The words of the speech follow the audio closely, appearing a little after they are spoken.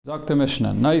Sagt der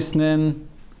Mishnah, Neusnin,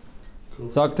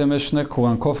 sagt der Mishnah,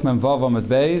 Kuan Kuf Mem Vav Amud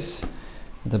Beis,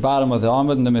 at the bottom of the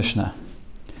Amud in the Mishnah.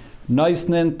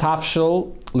 Neusnin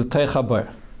Tafshel L'Teichaber.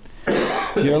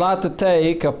 You're allowed to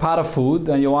take a pot of food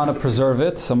and you want to preserve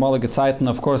it. Samalig Gezeiten,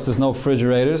 of course, there's no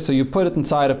refrigerator, so you put it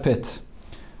inside a pit.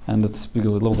 And it's a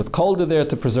little bit colder there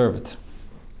to preserve it.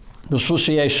 B'shul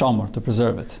Sheyeh Shomer, to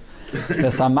preserve it.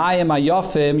 The Samayim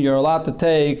Ayofim, you're allowed to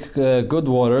take good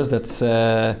waters that's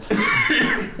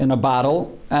in a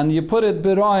bottle, and you put it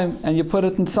biroim, and you put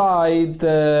it inside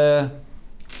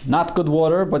not good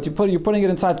water, but you're putting it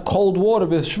inside cold water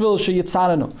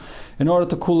in order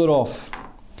to cool it off.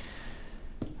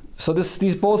 So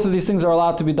both of these things are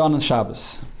allowed to be done on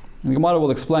Shabbos. And the Gemara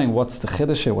will explain what's the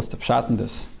chiddush here, what's the pshat in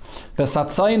this.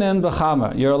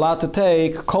 You're allowed to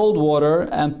take cold water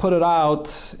and put it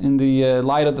out in the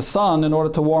light of the sun in order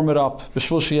to warm it up.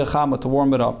 To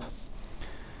warm it up.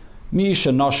 A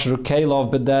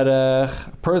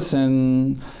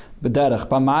person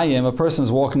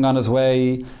is walking on his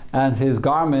way and his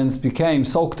garments became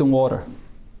soaked in water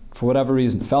for whatever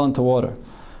reason, fell into water.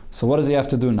 So what does he have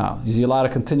to do now? Is he allowed to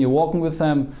continue walking with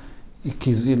them? It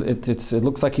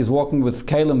looks like he's walking with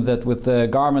kalim, with the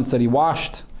garments that he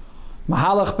washed.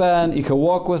 Mahalach ben, he can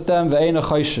walk with them, ve'ena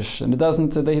choishish, and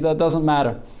that doesn't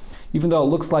matter. Even though it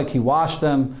looks like he washed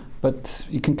them, but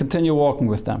he can continue walking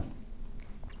with them.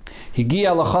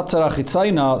 Higia lachatzar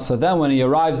achitzayna, so then when he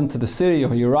arrives into the city,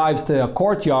 or he arrives to a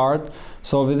courtyard,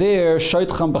 so over there,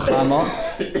 shoitcham b'chama,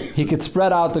 he could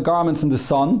spread out the garments in the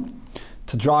sun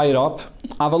to dry it up.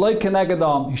 Avaloi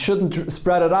kenegedam, he shouldn't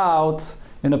spread it out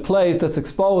in a place that's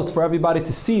exposed for everybody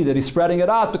to see that he's spreading it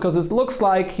out, because it looks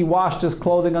like he washed his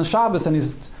clothing on Shabbos and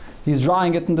he's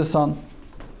drying it in the sun.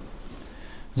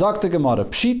 Zok the Gemara,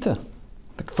 Pshita.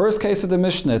 The first case of the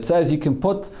Mishnah, it says you can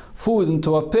put food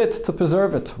into a pit to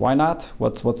preserve it. Why not?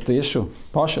 What's the issue?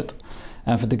 Poshet.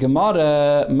 And for the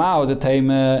Gemara, Mao the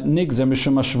Teime Nigzer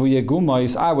Mishum Ashvuye Guma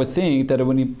is, I would think that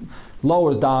when he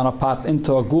lowers down a pot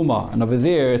into a guma, and over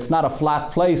there it's not a flat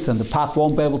place and the pot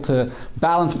won't be able to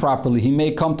balance properly, he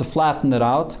may come to flatten it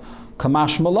out.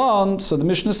 Kamash Malon, so the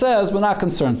Mishnah says we're not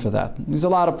concerned for that. He's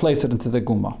allowed to place it into the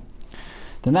guma.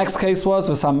 The next case was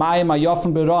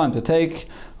to take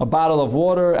a bottle of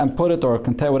water and put it, or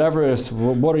contain whatever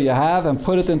water you have, and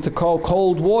put it into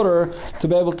cold water to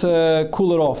be able to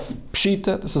cool it off.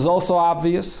 Pshita, this is also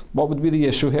obvious. What would be the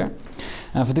issue here?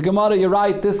 And for the Gemara, you're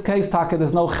right, this case, Taka,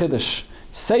 there's no chiddush.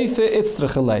 Seife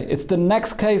itzrachalei. It's the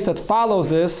next case that follows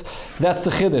this, that's the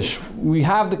chiddush. We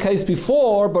have the case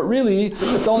before, but really,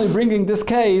 it's only bringing this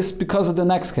case because of the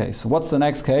next case. What's the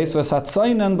next case?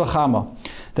 V'satzaynen b'chama.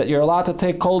 That you're allowed to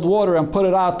take cold water and put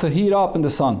it out to heat up in the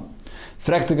sun.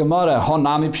 Frek the Gemara,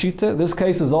 honami pshita. This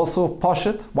case is also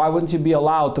poshet. Why wouldn't you be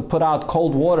allowed to put out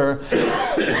cold water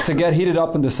to get heated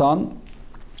up in the sun?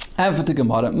 And for the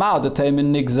Gemara,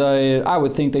 I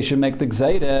would think they should make the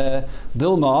gzeire.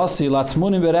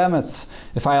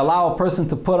 If I allow a person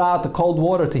to put out the cold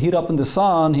water to heat up in the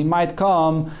sun, he might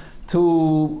come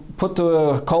to put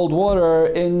the cold water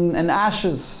in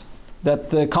ashes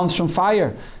that comes from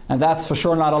fire. And that's for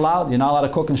sure not allowed. You're not allowed to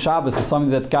cook in Shabbos. It's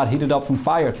something that got heated up from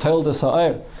fire. So,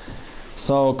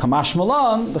 Kamash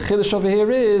Malan, the chiddush over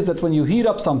here is that when you heat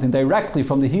up something directly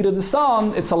from the heat of the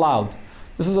sun, it's allowed.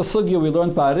 This is a sugya we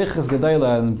learned by Arichas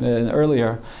Gedela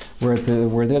earlier, where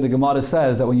there the Gemara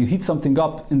says that when you heat something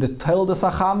up in the Tel de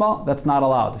Sachama, that's not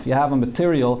allowed. If you have a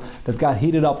material that got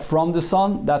heated up from the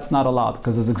sun, that's not allowed,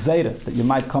 because there's a gzeira that you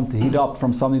might come to heat up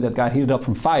from something that got heated up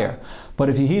from fire. But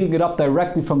if you're heating it up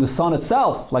directly from the sun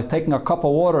itself, like taking a cup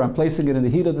of water and placing it in the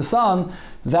heat of the sun,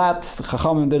 that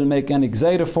Chachamim didn't make any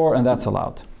gzeira for, and that's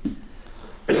allowed.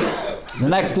 The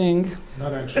next thing...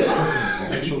 Not actual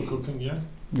cooking. Actual cooking, yeah?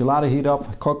 You're allowed to heat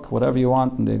up, cook, whatever you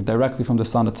want, directly from the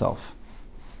sun itself.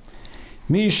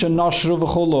 If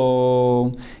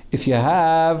you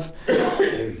have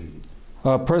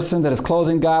a person that his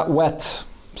clothing got wet,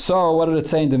 so what did it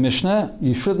say in the Mishnah?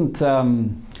 You shouldn't,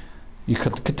 you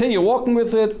could continue walking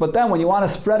with it, but then when you want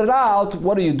to spread it out,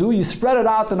 what do? You spread it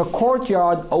out in a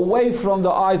courtyard away from the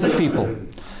eyes of people.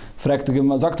 Sagt the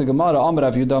Gemara, Amar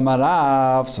Rav Yudah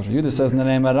Marav. So Yudah says in the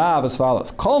name of Rav as follows: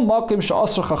 Kol makim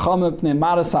she'asr chachamim pnei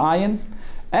maras ha'ayin.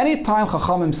 Anytime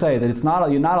chachamim say that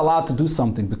you're not allowed to do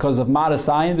something because of maras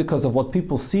ha'ayin, because of what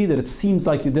people see, that it seems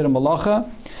like you did a malacha,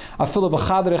 afilu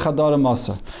b'chadrei chadar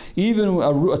masar. Even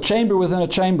a chamber within a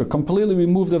chamber, completely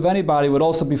removed of anybody, would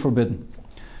also be forbidden.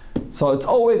 So it's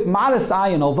always Maris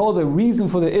Ayin, although the reason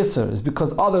for the Isser is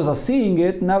because others are seeing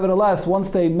it, nevertheless,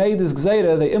 once they made this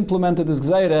Gzeira, they implemented this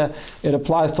Gzeira, it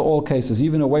applies to all cases,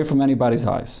 even away from anybody's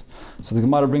eyes. So the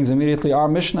Gemara brings immediately our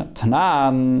Mishnah.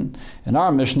 Tanan, in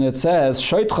our Mishnah it says,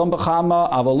 Shoitcham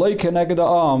b'chama avaloi keneged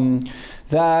ha'am,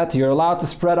 that you're allowed to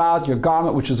spread out your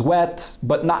garment which is wet,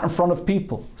 but not in front of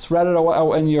people. Spread it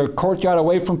in your courtyard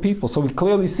away from people. So we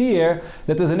clearly see here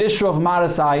that there's an issue of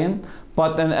Maris Ayin,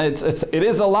 but then it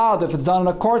is allowed if it's done in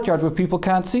a courtyard where people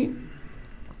can't see.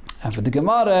 And for the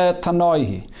Gemara,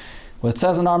 Tanoihi. What it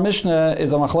says in our Mishnah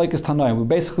is a machlekes Tanoi.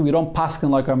 We don't paskin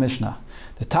like our Mishnah.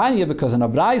 The Tanya, because in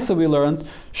Abraisa we learned,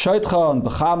 Shoitcha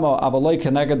b'chama avaloi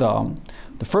keneged ha'am.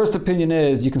 The first opinion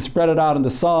is you can spread it out in the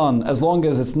sun as long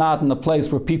as it's not in a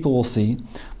place where people will see.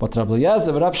 But Rabbi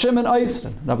Eliezer, Rabbi Shimon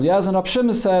Eisrin. Rabbi Eliezer and Rabbi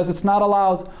Shimon says it's not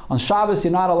allowed. On Shabbos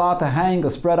you're not allowed to hang or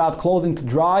spread out clothing to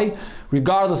dry,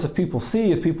 regardless if people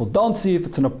see, if people don't see, if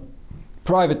it's in a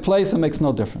private place, it makes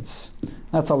no difference.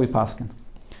 That's how we paskin.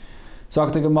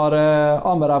 Sagt the Gemara,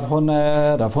 Rav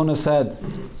Huna said,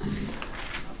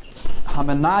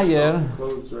 Hamenayer.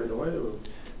 Clothes right away? Or?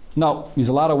 No, he's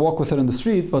allowed to walk with it in the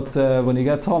street, but when he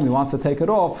gets home, he wants to take it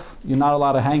off. You're not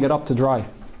allowed to hang it up to dry.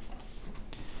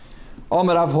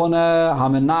 Omer Rav Huna,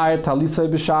 Hamenayer talisay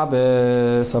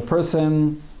b'Shabbos, a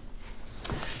person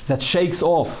that shakes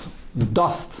off the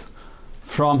dust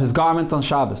from his garment on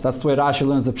Shabbos. That's the way Rashi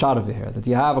learns the pshat over here. That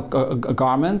you have a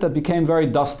garment that became very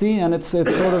dusty and it's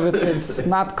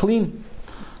not clean.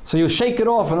 So you shake it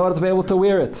off in order to be able to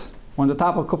wear it. On the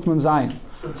top of Kuf Mem Zayin.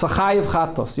 So chayiv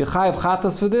chatos. You chayiv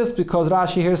chatos for this because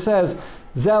Rashi here says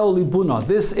zeu libuna.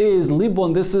 This is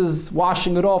libun. This is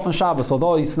washing it off on Shabbos.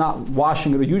 Although he's not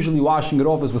washing it. Usually washing it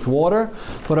off is with water.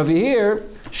 But over here,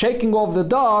 shaking off the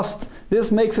dust,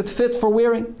 this makes it fit for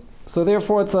wearing. So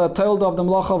therefore, it's a toiled of the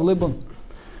melacha of libun.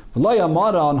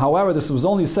 However, this was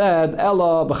only said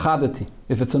ella b'chadati,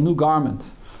 if it's a new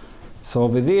garment. So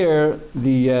over there,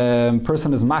 the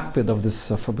person is makpid of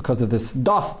this because of this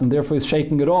dust, and therefore he's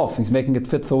shaking it off. He's making it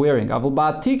fit for wearing. Avul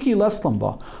ba'atiki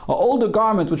leslamba, an older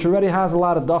garment which already has a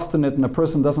lot of dust in it, and a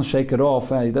person doesn't shake it off.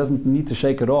 He doesn't need to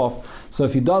shake it off. So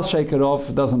if he does shake it off,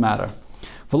 it doesn't matter.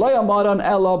 We're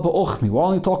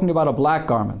only talking about a black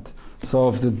garment. So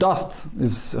if the dust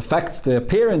affects the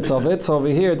appearance of it, so over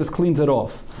here this cleans it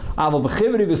off.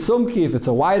 If it's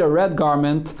a white or red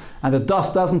garment and the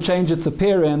dust doesn't change its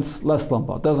appearance, less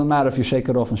lumba. It doesn't matter if you shake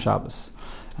it off on Shabbos.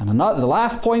 And the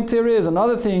last point here is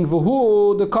another thing.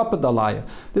 Vuhu the kapadalaya.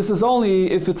 This is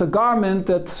only if it's a garment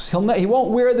that he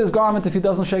won't wear this garment if he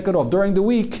doesn't shake it off. During the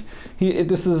week, if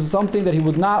this is something that he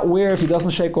would not wear if he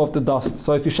doesn't shake off the dust.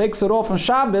 So if he shakes it off on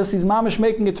Shabbos, he's mamish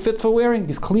making it fit for wearing.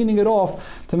 He's cleaning it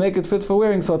off to make it fit for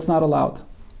wearing, so it's not allowed.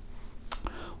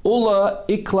 Ula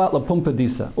ikla la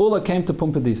pumpadisa. Ula came to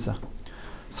Pumpadisa.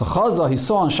 So Chaza, he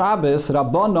saw on Shabbos,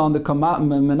 Rabbanon the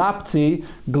menapzi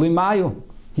glimayu.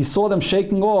 He saw them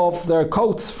shaking off their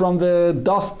coats from the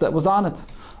dust that was on it.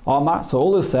 So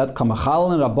Ula said,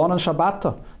 Kamachal and Rabbanon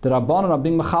Shabbata. The Rabbanon are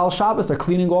being Machal Shabbos, they're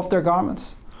cleaning off their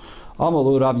garments.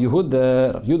 Amalu Rav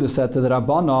Yehuda said to the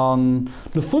Rabbanon,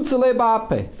 Lefutzele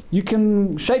ba'ape. You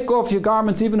can shake off your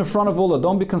garments even in front of Ula.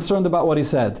 Don't be concerned about what he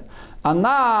said.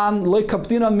 Anan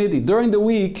leikapdina midi. During the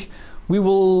week, we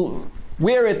will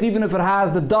wear it even if it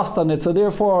has the dust on it, so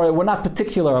therefore we're not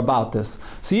particular about this.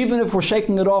 So even if we're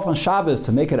shaking it off on Shabbos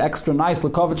to make it extra nice,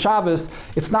 l'kavod Shabbos,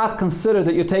 it's not considered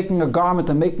that you're taking a garment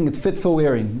and making it fit for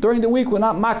wearing. During the week we're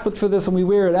not makbet for this and we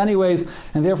wear it anyways,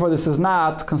 and therefore this is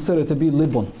not considered to be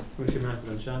libun. What's your makbet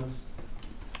on Shabbos?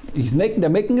 They're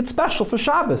making it special for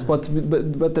Shabbos, but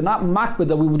they're not makbet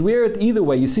that we would wear it either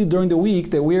way. You see, during the week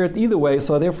they wear it either way,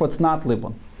 so therefore it's not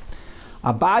libun.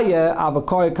 Abaye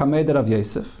avakoy kamed Rav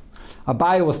Yosef.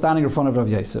 Abaye was standing in front of Rav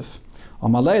Yosef.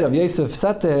 Amalei Rav Yosef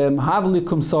said to him, Havli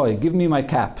kumsoi, give me my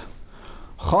cap.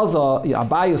 Chaza,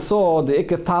 Abaye saw the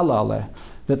iketala,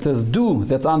 that there's dew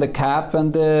that's on the cap,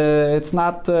 and it's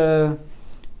not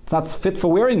fit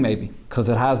for wearing maybe, because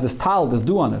it has this tal, this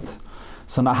dew on it.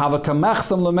 So now have a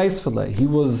kamechsam lemeisfele. He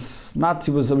was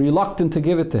reluctant to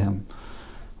give it to him.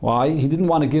 Why? He didn't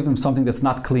want to give him something that's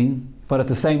not clean. But at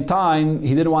the same time,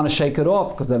 he didn't want to shake it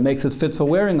off because that makes it fit for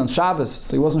wearing on Shabbos.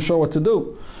 So he wasn't sure what to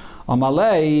do.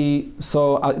 Amalei,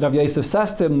 so Rav Yosef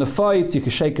says to him, Nefayt, you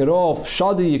could shake it off.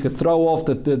 Shadi, you could throw off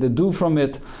the dew from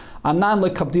it. Anan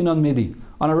lekabdin on midi.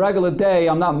 On a regular day,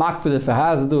 I'm not makbid if it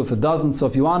has dew, if it doesn't. So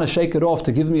if you want to shake it off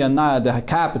to give me the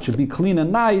cap, it should be clean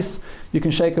and nice, you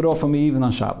can shake it off for me even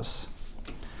on Shabbos.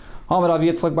 A person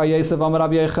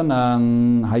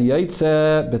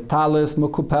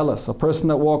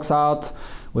that walks out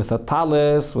with a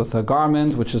talis, with a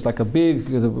garment, which is like a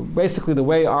big, basically the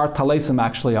way our talesim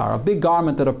actually are. A big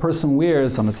garment that a person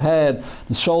wears on his head,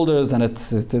 his shoulders, and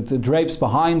it drapes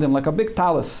behind him like a big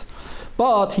talis.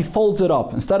 But he folds it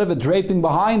up. Instead of it draping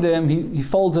behind him, he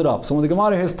folds it up. So when the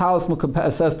Gemara hears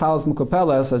says talis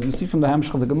mukapeles, as you see from the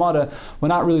Hemshech of the Gemara, we're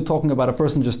not really talking about a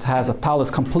person just has a talis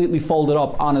completely folded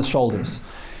up on his shoulders.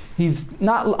 He's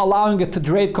not allowing it to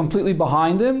drape completely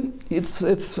behind him. It's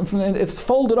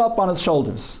folded up on his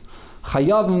shoulders.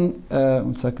 Chayavim,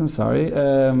 one second, sorry.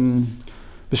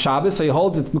 B'Shabbos, so he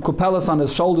holds it mukapeles on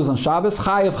his shoulders on Shabbos.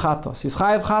 Chayav chatos. He's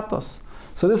chayav chatos.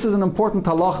 So this is an important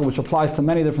halacha which applies to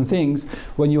many different things.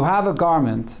 When you have a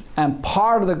garment and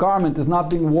part of the garment is not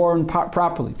being worn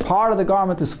properly, part of the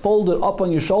garment is folded up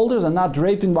on your shoulders and not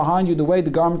draping behind you the way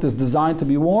the garment is designed to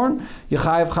be worn, you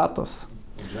chayav chatos.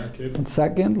 One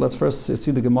second, let's first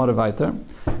see the Gemara weiter.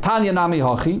 Tanya nami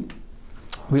hachi.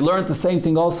 We learned the same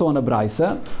thing also in a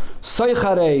Braisa.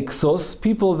 Soicharei ksos,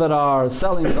 people that are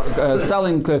selling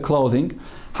clothing.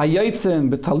 Hayatzim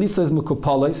betalisas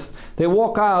mukupolis. They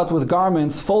walk out with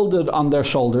garments folded on their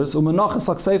shoulders. Umenachas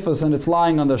laksefas, and it's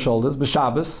lying on their shoulders.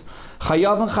 B'Shabbos.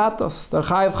 Chayav and chatos. They're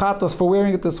chayav chatos for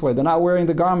wearing it this way. They're not wearing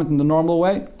the garment in the normal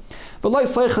way.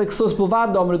 This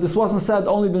wasn't said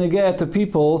only b'negeh to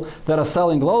people that are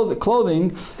selling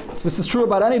clothing. This is true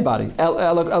about anybody.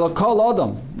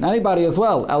 Anybody as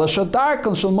well. It's the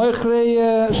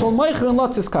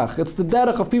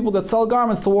derech of people that sell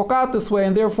garments to walk out this way,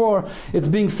 and therefore it's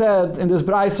being said in this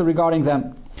brayso regarding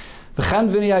them.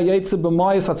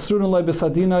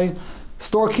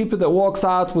 Storekeeper that walks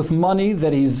out with money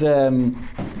that he's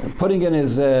putting in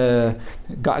his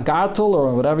gartel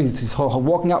or whatever, he's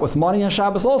walking out with money on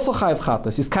Shabbos, also chayav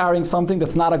chatas. He's carrying something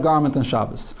that's not a garment on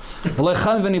Shabbos.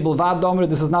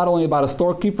 This is not only about a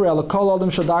storekeeper.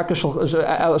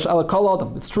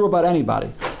 It's true about anybody.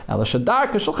 It's the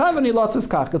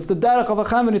derech of a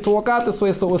chenveni to walk out this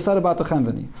way, so it was said about the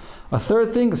chenveni. A third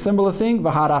thing, a similar thing,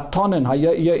 the ratonin,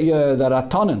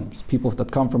 people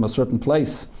that come from a certain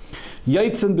place.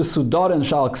 Yaitzin b'sudarin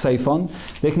shal kseifon.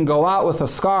 They can go out with a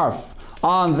scarf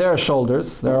on their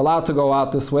shoulders. They're allowed to go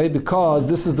out this way because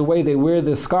this is the way they wear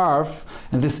this scarf,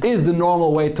 and this is the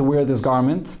normal way to wear this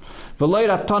garment. V'lei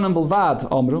ratonin b'lvad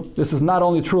omru. This is not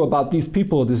only true about these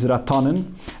people, this is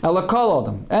ratonin. Ela kol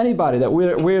adam. Anybody that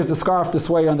wears the scarf this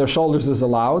way on their shoulders is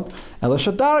allowed. Ela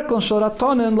shadarkon shel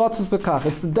ratonin lotzes bekach.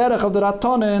 It's the derech of the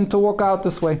ratonin to walk out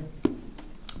this way.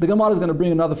 The Gemara is going to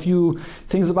bring another few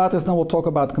things about this, then we'll talk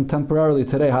about contemporarily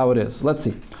today how it is. Let's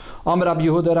see. Amr Rabbi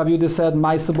Yehuda said,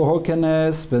 Maisa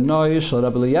b'Horkenes, b'Noi shel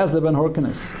Rabbi Eliezer ben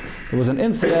Horkenes. There was an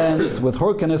incident with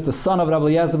Horkenes, the son of Rabbi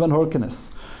Eliezer ben Horkenes.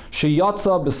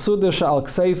 Sheyatza b'Sudish al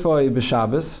Kseifoi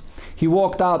b'Shabbos. He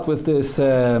walked out with this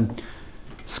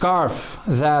scarf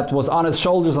that was on his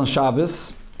shoulders on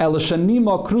Shabbos. El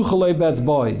Shanima kruchaloi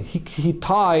betzboi. He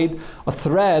tied a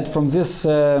thread from this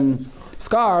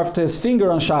scarf to his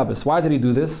finger on Shabbos. Why did he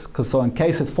do this? Because so in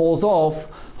case it falls off,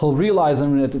 he'll realize,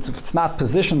 and if it's not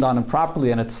positioned on him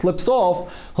properly and it slips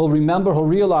off, he'll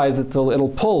realize it'll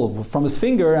pull from his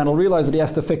finger, and he'll realize that he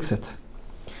has to fix it.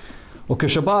 When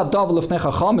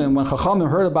Chachamim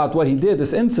heard about what he did,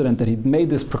 this incident, that he made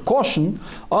this precaution,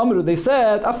 they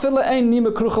said,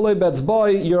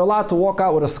 you're allowed to walk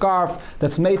out with a scarf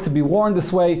that's made to be worn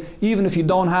this way, even if you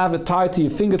don't have it tied to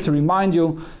your finger to remind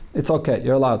you, it's okay,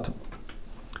 you're allowed to.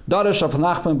 Darash of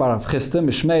Nachman bar Rav Chisda,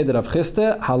 Mishmei de Rav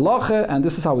Chisda, halacha, and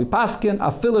this is how we paskin,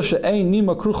 afilu she'ein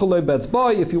nima kruchaloi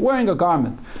betzboi, if you're wearing a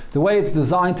garment, the way it's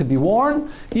designed to be worn,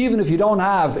 even if you don't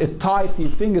have it tied to your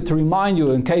finger to remind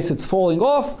you in case it's falling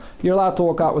off, you're allowed to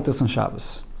walk out with this on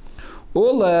Shabbos.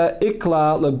 Ula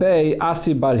ikla lebei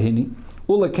asi barhini.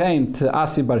 Ula came to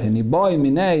Asi Barhini, boy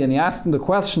minei, and he asked him the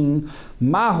question,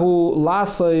 Mahu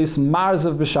lasais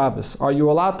marzav b'Shabbos. Are you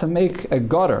allowed to make a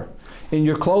gutter in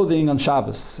your clothing on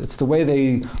Shabbos? It's the way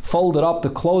they folded up the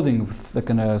clothing with like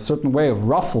in a certain way of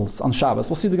ruffles on Shabbos.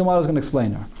 We'll see, the Gemara is going to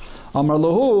explain her. Amar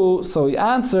lahu, so he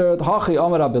answered, Hachi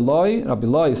Amar Rabbi Loi. Rabbi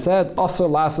Loi said, Asar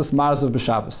lasais marzav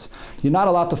b'Shabbos. You're not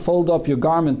allowed to fold up your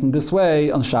garment in this way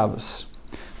on Shabbos.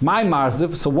 My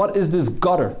marziv, so what is this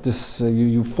gutter? This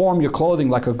you form your clothing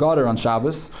like a gutter on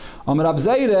Shabbos. Amar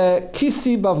Abzeire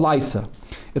kisi bavlaisa.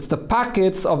 It's the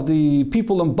pockets of the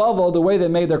people in Bavel, the way they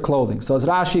made their clothing. So as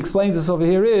Rashi explains this over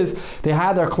here is, they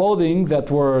had their clothing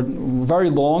that were very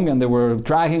long and they were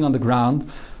dragging on the ground.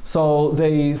 So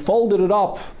they folded it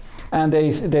up and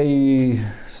they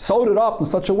sewed it up in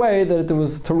such a way that it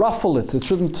was to ruffle it. It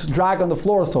shouldn't drag on the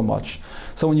floor so much.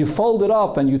 So when you fold it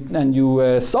up and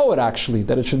you sew it actually,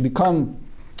 that it should become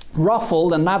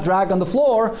ruffled and not drag on the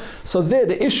floor. So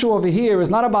the issue over here is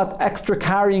not about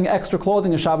carrying extra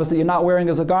clothing in Shabbos that you're not wearing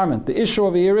as a garment. The issue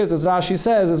over here is, as Rashi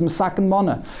says, is misaken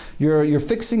mana. You're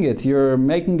fixing it, you're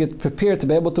making it prepared to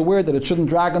be able to wear that it shouldn't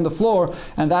drag on the floor,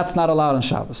 and that's not allowed on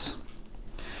Shabbos.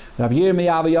 Rabbi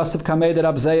Yirmiyah Yosef Kamed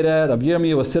Rab Zera. Rabbi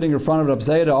Yirmiyah was sitting in front of Rab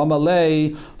Zera.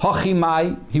 Amalei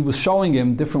Hachimai. He was showing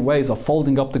him different ways of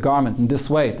folding up the garment in this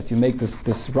way that you make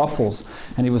this ruffles.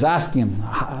 And he was asking him,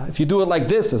 if you do it like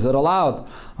this, is it allowed?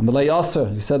 Amalei Aser.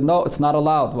 He said, no, it's not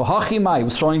allowed. Hachimai. He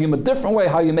was showing him a different way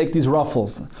how you make these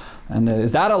ruffles. And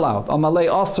is that allowed? Amalei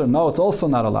Aser. No, it's also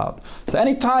not allowed. So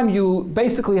anytime you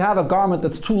basically have a garment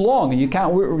that's too long and you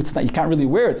can't really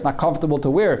wear it, it's not comfortable to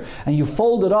wear, and you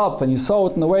fold it up and you sew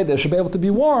it in a way that it should be able to be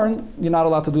worn, you're not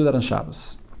allowed to do that on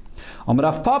Shabbos. So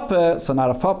now Rav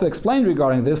Papa explained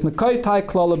regarding this, you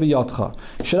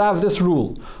should have this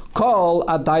rule. Kol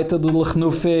adaita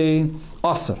d'lechnufi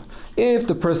aser. If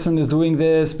the person is doing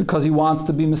this because he wants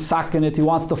to be misakin it, he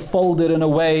wants to fold it in a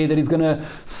way that he's going to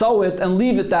sew it and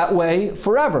leave it that way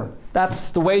forever.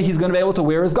 That's the way he's going to be able to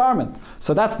wear his garment.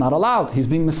 So that's not allowed. He's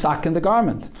being misakin the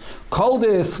garment. Kol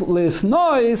this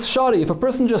noise shari. If a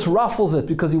person just ruffles it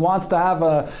because he wants to have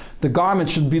the garment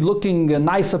should be looking a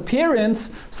nice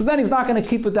appearance, so then he's not going to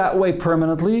keep it that way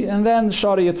permanently, and then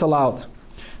shari it's allowed.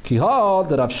 Kihad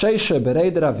the Rav Sheisha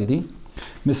berei the Ravidi.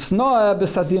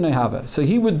 So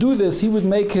he would do this, he would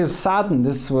make his sadin,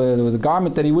 the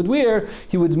garment that he would wear,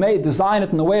 he would design it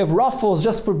in the way of ruffles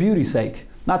just for beauty's sake.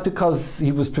 Not because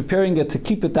he was preparing it to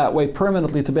keep it that way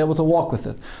permanently to be able to walk with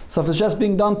it. So if it's just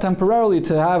being done temporarily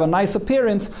to have a nice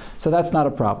appearance, so that's not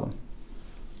a problem.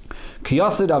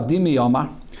 Kiyasid Avdimi Yomar.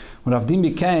 When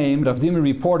Avdimi came, Avdimi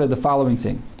reported the following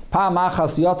thing.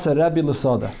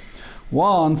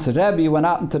 Once Rebbe went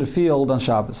out into the field on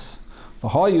Shabbos.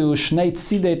 And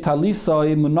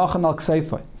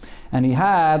he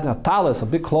had a talis, a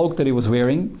big cloak that he was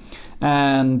wearing,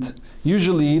 and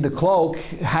usually the cloak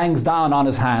hangs down on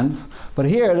his hands, but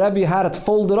here Rebbe had it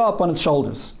folded up on his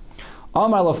shoulders.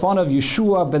 Amar lafon of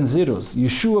Yeshua ben Ziruz.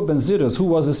 Yeshua ben Ziruz. Who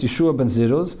was this Yeshua ben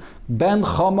Ziruz? Ben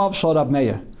Chomav shel Rab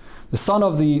Meir, the son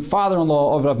of the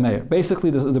father-in-law of Rab Meir,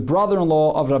 basically the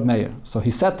brother-in-law of Rab Meir. So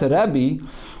he said to Rebbe,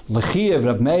 L'chiev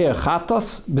Rab Meir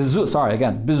chatas, bezu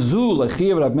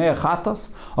l'chiev Rab Meir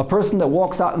chatas, a person that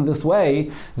walks out in this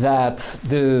way, that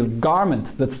the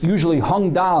garment that's usually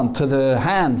hung down to the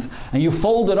hands, and you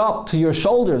fold it up to your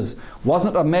shoulders,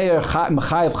 wasn't Rab Meir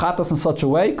mechayev chatas in such a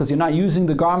way? Because you're not using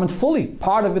the garment fully.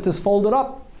 Part of it is folded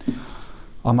up.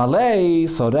 Amalei,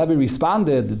 so Rebbe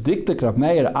responded, Diktik Rab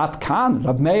Meir at kan.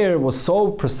 Rab Meir was so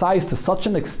precise to such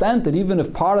an extent that even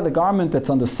if part of the garment that's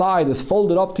on the side is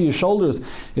folded up to your shoulders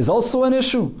is also an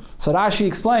issue. So Rashi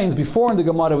explains, before in the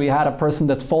Gemara we had a person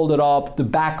that folded up the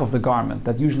back of the garment,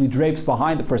 that usually drapes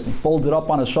behind the person, folds it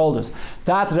up on his shoulders.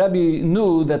 That Rebbe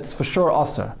knew that's for sure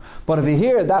aser. But if you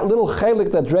hear that little chelik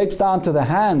that drapes down to the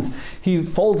hands, he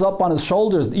folds up on his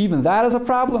shoulders, even that is a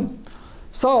problem.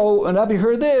 So, when Rabbi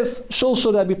heard this,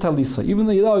 Shulshul Rabbi Talisa, even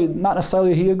though not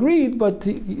necessarily he agreed, but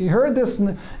he heard this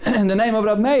in the name of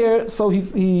Rabbi Meir, so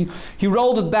he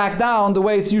rolled it back down the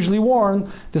way it's usually worn,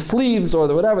 the sleeves or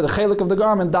the chelik of the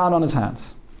garment down on his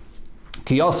hands.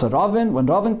 Kiyasa Ravin, when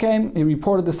Ravin came, he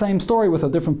reported the same story with a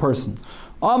different person.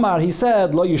 Omar, he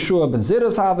said, Lo Yeshua ben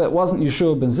Ziruz have it wasn't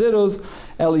Yeshua ben Ziruz,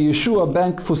 Eli Yeshua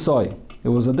ben Kfusoi. It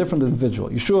was a different individual.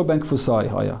 Yeshua ben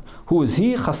Kfusai. Who is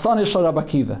he? Chassan Shel Rabbi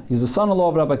Akiva. He's the son-in-law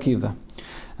of Rabbi Akiva.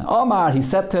 And Omar, he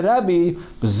said to Rabbi,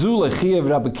 B'zu lechiyev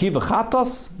Rabbi Akiva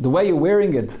chatos. The way you're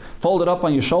wearing it, folded up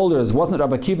on your shoulders, wasn't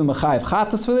Rabbi Akiva mechayev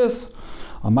chatos for this?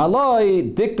 Omar loi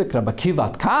diktik Rabbi Akiva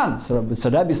at kan. So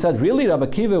Rabbi said, really, Rabbi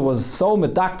Akiva was so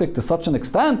medactic to such an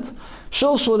extent.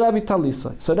 Shil Rabbi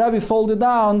talisa. So Rabbi folded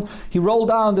down, he rolled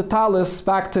down the talis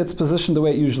back to its position the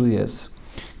way it usually is.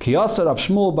 Kiyasa Rav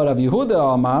Shmuel but Rav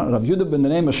Yehuda Amar, Rav Yehuda in the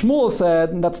name of Shmuel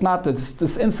said, that's not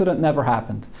this incident never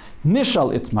happened.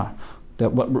 Nishal Itmar.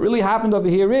 That what really happened over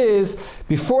here is,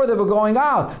 before they were going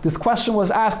out, this question was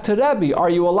asked to Rebbe,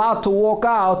 are you allowed to walk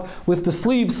out with the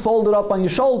sleeves folded up on your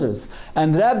shoulders?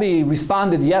 And Rebbe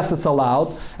responded, yes, it's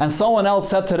allowed. And someone else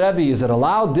said to Rebbe, is it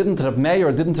allowed? Didn't Reb Meir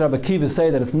or didn't Rabbi Akiva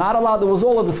say that it's not allowed? There was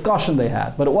all a discussion they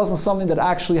had, but it wasn't something that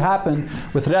actually happened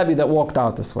with Rebbe that walked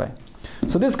out this way.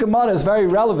 So this Gemara is very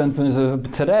relevant because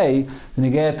today, when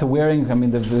you get to wearing,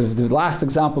 the last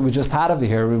example we just had over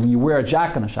here, when you wear a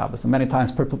jacket on Shabbos, and many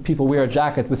times people wear a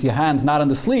jacket with your hands not on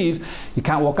the sleeve, you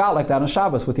can't walk out like that on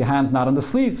Shabbos with your hands not on the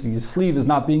sleeve. Your sleeve is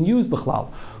not being used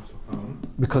b'chlal.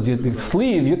 Because the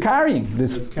sleeve you're carrying. The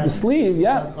sleeve,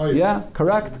 yeah,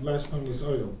 correct. Last time was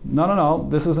oil. No.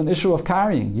 This is an issue of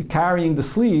carrying. You're carrying the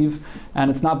sleeve, and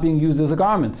it's not being used as a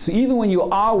garment. So even when you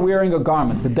are wearing a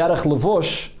garment, b'derech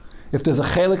levush, if there's a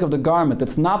chelik of the garment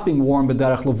that's not being worn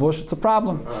b'derech levush, it's a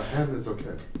problem. Hem is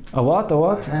okay. A what?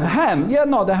 A hem. Yeah,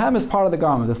 no, the hem is part of the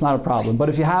garment. It's not a problem. But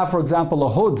if you have, for example, a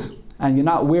hood, and you're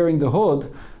not wearing the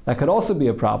hood, that could also be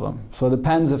a problem. So it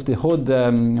depends if the hood,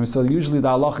 so usually the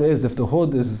halacha is if the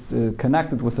hood is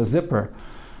connected with a zipper.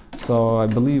 So I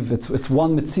believe it's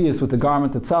one mitzias with the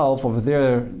garment itself. Over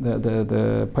there,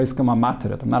 the Paiskim are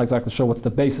materet. I'm not exactly sure what's the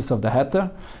basis of the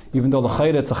heter, even though the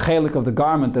chayre, it's a chelik of the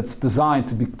garment that's designed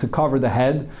to cover the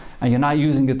head, and you're not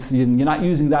using it. You're not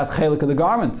using that chelik of the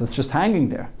garment. It's just hanging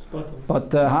there. It's bottle.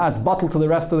 But it's bottled to the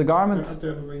rest of the garment.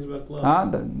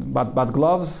 About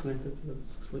gloves.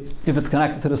 If it's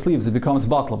connected to the sleeves, it becomes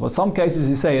bottle. But some cases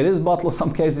you say it is bottle,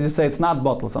 some cases you say it's not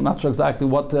bottle. So I'm not sure exactly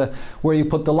where you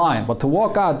put the line. But to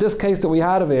walk out, this case that we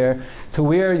had over here, to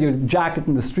wear your jacket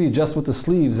in the street just with the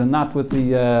sleeves and not with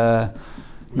the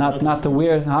not to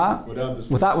wear,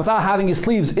 without having your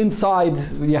sleeves inside,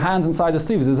 your hands inside the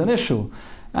sleeves is an issue.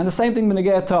 And the same thing when you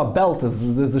get to a belt.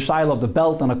 There's the shaila of the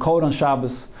belt and a coat on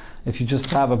Shabbos. If you just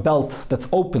have a belt that's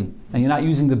open and you're not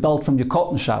using the belt from your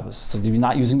coat on Shabbos, so you're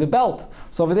not using the belt.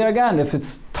 So over there again, if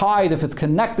it's tied, if it's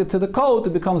connected to the coat, it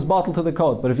becomes bottled to the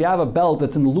coat. But if you have a belt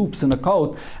that's in loops in a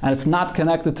coat and it's not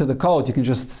connected to the coat, you can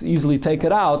just easily take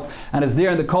it out, and it's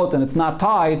there in the coat and it's not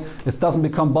tied, it doesn't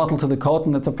become bottled to the coat,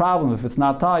 and it's a problem if it's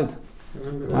not tied. I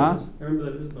remember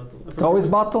that it is bottle. It's always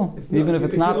bottle, even if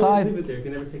it's not tied. Leave it there, you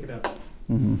can never take it out.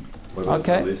 Mm-hmm.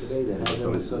 Okay. Today they have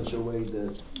them in such a way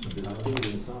that there's a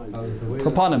thing inside.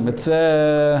 Kapanim, it's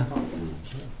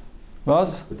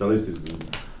was? The talis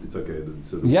it's okay.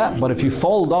 Yeah, but if you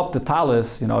fold up the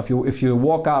talis, if you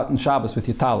walk out in Shabbos with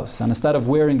your talis, and instead of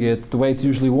wearing it the way it's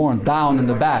usually worn, down in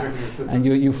the back, and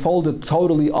you fold it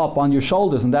totally up on your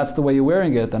shoulders, and that's the way you're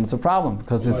wearing it, then it's a problem,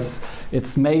 because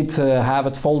it's made to have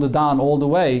it folded down all the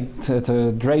way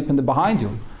to drape in the behind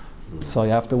you. So you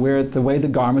have to wear it the way the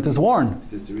garment is worn. Is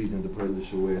this the reason the Polish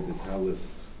should wear the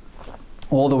talis?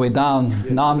 All the way down.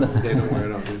 They don't wear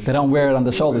it on They don't wear it on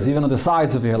the shoulders, even on the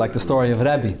sides of here, like the story of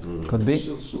Rebbe. Could be.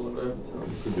 Could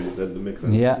be. That makes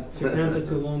sense. Yeah. If your hands are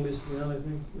too long, I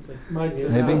think. It's like,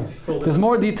 Maybe. There's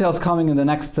more details coming in the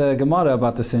next Gemara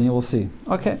about this, and you will see.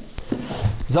 Okay.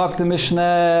 Zok the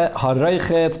Mishnah,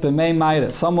 Hareichetz b'mei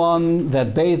meire. Someone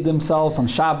that bathed himself on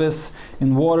Shabbos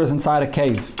in waters inside a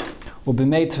cave. Or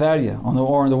b'mei Tverya,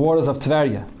 or in the waters of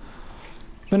Tverya.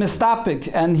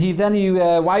 Benestapik, and he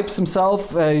wipes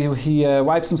himself. He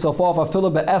wipes himself off.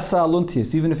 Afilu be'esa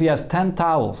aluntius, even if he has 10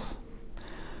 towels.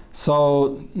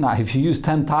 So now, if you use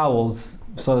 10 towels,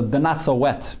 so they're not so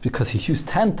wet because he used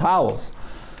 10 towels.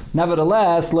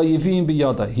 Nevertheless, lo yivim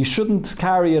biyoda. He shouldn't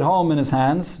carry it home in his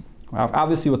hands.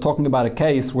 Obviously, we're talking about a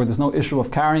case where there's no issue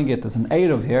of carrying it. There's an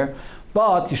eruv here.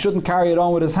 But he shouldn't carry it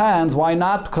on with his hands. Why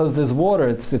not? Because there's water,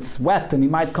 it's wet, and he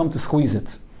might come to squeeze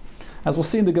it. As we'll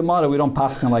see in the Gemara, we don't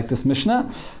paskin like this Mishnah,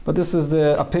 but this is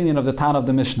the opinion of the Tan of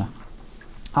the Mishnah.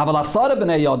 But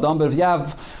if you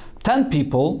have 10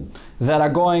 people that are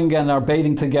going and are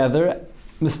bathing together,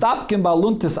 mistapkim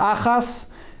baluntis achas,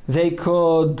 they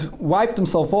could wipe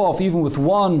themselves off even with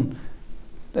one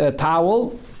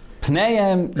towel.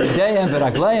 Pneim, yedeyim,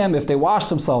 veragleim, if they wash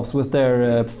themselves with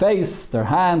their face, their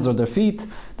hands, or their feet,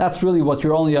 that's really what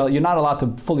you're not allowed to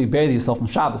fully bathe yourself on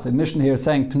Shabbos. The Mishnah here is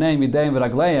saying pneim, yedeyim,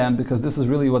 veragleim, because this is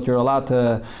really what you're allowed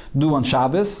to do on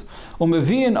Shabbos.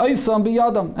 Umeviin oisam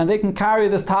biyadam, and they can carry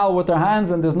this towel with their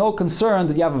hands, and there's no concern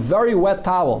that you have a very wet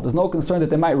towel. There's no concern that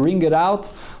they might wring it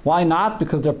out. Why not?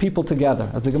 Because they're people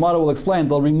together. As the Gemara will explain,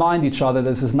 they'll remind each other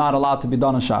this is not allowed to be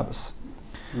done on Shabbos.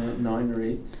 9 or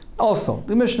 8. Also,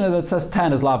 the Mishnah that says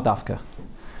 10 is lav dafka.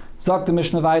 Zok the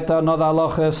Mishnah weiter, another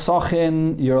halacha,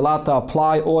 sochin, you're allowed to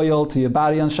apply oil to your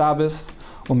body on Shabbos.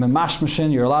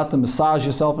 Umemashmashin, you're allowed to massage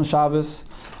yourself on Shabbos.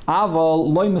 Aval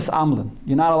loy misamlin,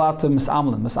 you're not allowed to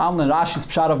misamlin. Misamlin, Rashi's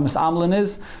pshat of misamlin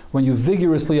is when you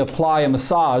vigorously apply a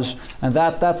massage, and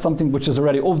that's something which is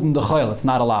already uvdin d'chayil, it's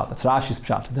not allowed. That's Rashi's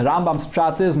pshat. The Rambam's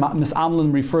pshat is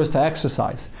misamlin refers to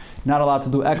exercise. You're not allowed to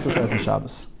do exercise on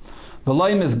Shabbos.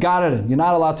 V'loim is garer. You're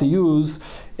not allowed to use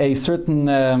a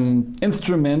certain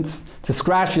instrument to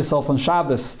scratch yourself on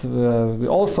Shabbos,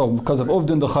 also because of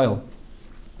uvdin d'chayil.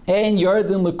 Ein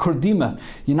yerdin lekurdima.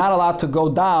 You're not allowed to go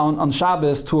down on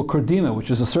Shabbos to a kurdima,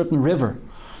 which is a certain river.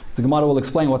 The Gemara will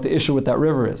explain what the issue with that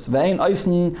river is. Ve'ein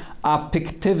eisen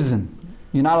apiktivzin.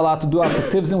 You're not allowed to do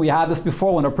apiktivzin. We had this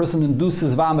before when a person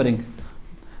induces vomiting.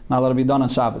 Not allowed to be done on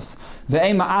Shabbos.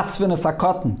 Ve'ema atzvin es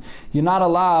hakotten. You're not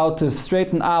allowed to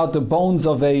straighten out the bones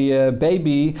of a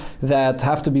baby that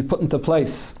have to be put into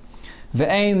place.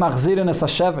 Ve'ein machzirin es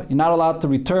hashever. You're not allowed to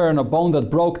return a bone that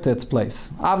broke to its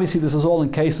place. Obviously, this is all in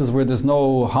cases where there's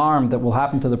no harm that will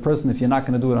happen to the person if you're not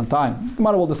going to do it on time.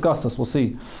 Gemara will discuss this. We'll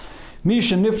see.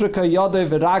 Misha nifrika yodei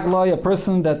v'ragloi. A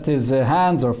person that his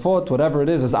hands or foot, whatever it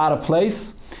is out of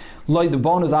place. Loi, the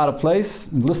bone is out of place,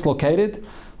 dislocated.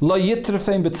 Lo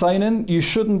yitrefein b'tzainin, you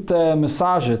shouldn't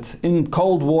massage it in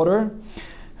cold water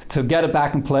to get it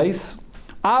back in place.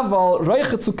 Aval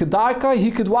reichetzu kedarka,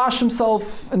 he could wash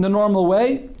himself in the normal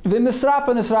way. V'misrapa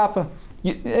nisrapa.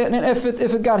 And if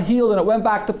it got healed and it went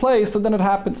back to place, so then it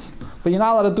happens. But you're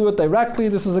not allowed to do it directly.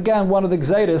 This is again one of the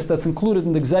gzeiros that's included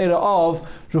in the gzeira of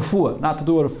refuah, not to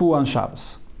do a refuah on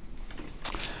Shabbos.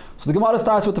 So the Gemara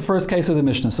starts with the first case of the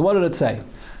Mishnah. So what did it say?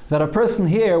 That a person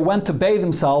here went to bathe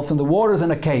himself in the waters in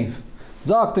a cave.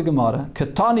 Zok the Gemara,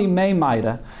 Ketani mei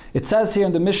maida. It says here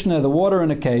in the Mishnah, the water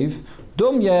in a cave.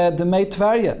 Dumye de mei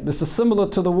Tverya. This is similar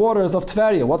to the waters of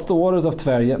Tverya. What's the waters of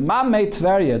Tverya? Ma mei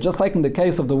Tverya. Just like in the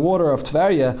case of the water of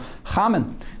Tverya,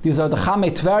 Chamen. These are the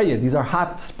Chamei Tverya. These are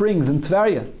hot springs in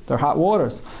Tverya. They're hot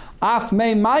waters. Af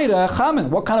mei maida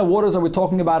chamen. What kind of waters are we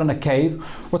talking about in a cave?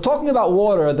 We're talking about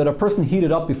water that a person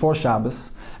heated up before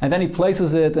Shabbos, and then he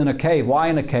places it in a cave. Why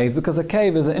in a cave? Because a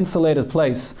cave is an insulated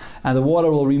place, and the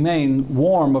water will remain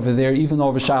warm over there even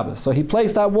over Shabbos. So he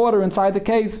placed that water inside the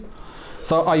cave.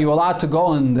 So are you allowed to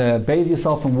go and bathe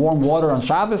yourself in warm water on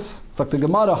Shabbos? It's like the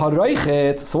Gemara,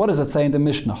 ha-roichet. So what does it say in the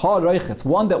Mishnah? Ha-roichet,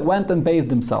 one that went and bathed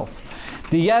himself.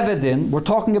 The Yevedin, we're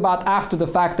talking about after the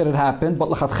fact that it happened, but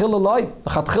l'chatchila loy.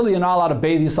 L'chatchila, you're not allowed to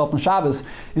bathe yourself on Shabbos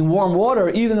in warm water,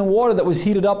 even in water that was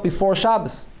heated up before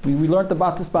Shabbos. We learned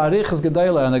about this by Arichas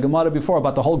Gedela and the Gemara before,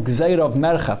 about the whole gzeira of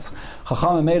merchatz.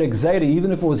 Chacham made a gzeira,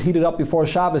 even if it was heated up before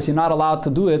Shabbos, you're not allowed to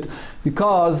do it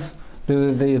because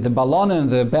the ballon and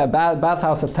the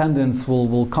bathhouse attendants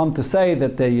will come to say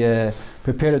that they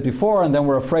prepared it before, and then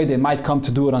we're afraid they might come to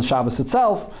do it on Shabbos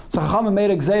itself. So Chachamim made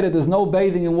a gzeira, there's no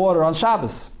bathing in water on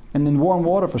Shabbos, and in warm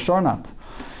water for sure not.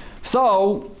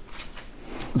 So,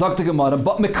 Zok the Gemara,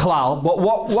 but Miklal, but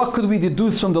what could we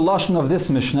deduce from the lashon of this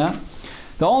Mishnah?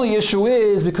 The only issue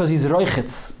is because he's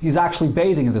roichitz, he's actually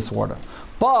bathing in this water.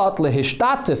 But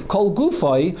lehishtatif kol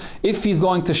gufay, if he's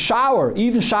going to shower,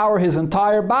 even shower his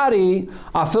entire body,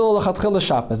 afil lechatchila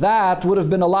shapa, that would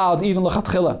have been allowed even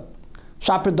lechatchila.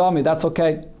 Shaper dami, that's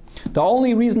okay. The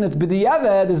only reason it's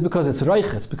b'diyeved is because it's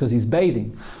roichitz, because he's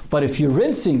bathing. But if you're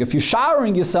rinsing, if you're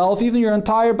showering yourself, even your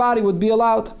entire body would be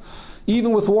allowed,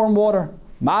 even with warm water.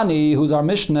 Mani, who's our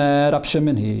Mishnah, Rab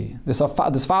Shimon he.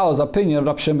 This follows the opinion of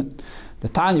Rab Shimon. The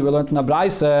Tanya we learned in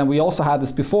Abraisa, and we also had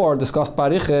this before, discussed by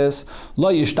Riches,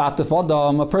 Lo yishtatef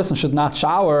adam, a person should not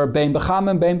shower, bein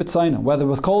b'chamen, bein b'tzayna, whether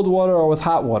with cold water or with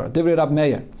hot water. Divrei Rab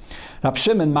Meir. Rab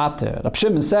Shimon mater. Rab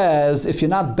Shimon says, if you're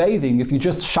not bathing, if you're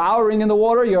just showering in the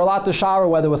water, you're allowed to shower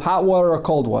whether with hot water or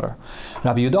cold water.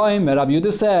 Rabbi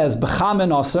Yehuda says,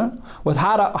 b'chamen aser, with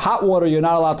hot water you're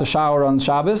not allowed to shower on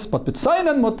Shabbos, but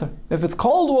b'tzayna mutter. If it's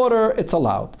cold water, it's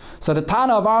allowed. So the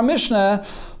Tana of our Mishnah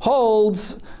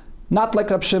holds not like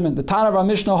Rab Shimon. The Tana of our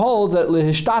Mishnah holds that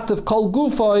lehishtatif kol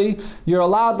gufay, you're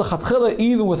allowed l'chatchila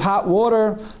even with hot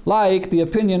water, like the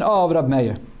opinion of Rab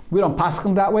Meir. We don't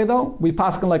paskin that way though. We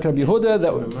paskin like Rabbi Yehuda.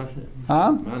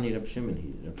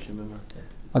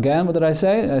 Again, what did I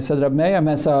say? I said Rab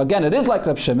Meir. So again, it is like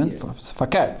Rab Shimon.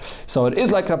 So it is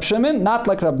like Rab Shimon, not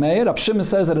like Rab Meir. Rab Shimon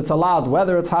says that it's allowed,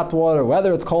 whether it's hot water,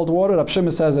 whether it's cold water. Rab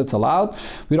Shimon says it's allowed.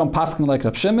 We don't paskin like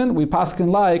Rab Shimon. We paskin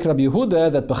like Rabbi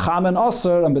Yehuda that b'chamen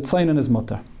aser and b'tzaynin is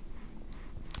mutter.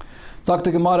 Zok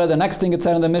the Gemara, the next thing it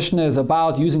said in the Mishnah is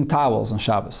about using towels on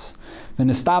Shabbos. You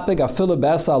can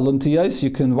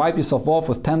wipe yourself off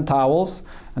with 10 towels,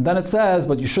 and then it says,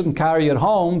 but you shouldn't carry it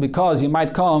home because you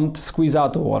might come to squeeze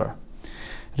out the water.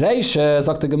 Reisha,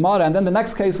 Zok the Gemara, and then the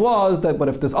next case was that, but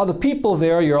if there's other people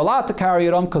there, you're allowed to carry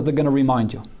it home because they're going to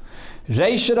remind you.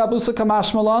 Reisha Rabusa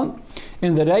Kamashmalan.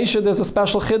 In the Reisha there's a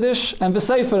special Chiddush, and the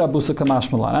Sefer Rabusa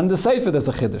Kamashmalan. And the Sefer there's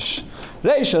a Chiddush.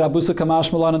 Reisha Rabusa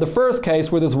Kamashmalan, in the first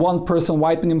case where there's one person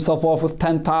wiping himself off with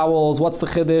 10 towels, what's the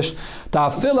Chiddush?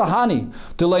 Ta'afila hani,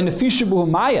 delay nefisha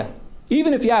buhumaya.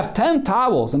 Even if you have 10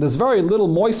 towels and there's very little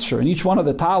moisture in each one of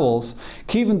the towels,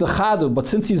 kivin dechadu, but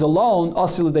since he's alone,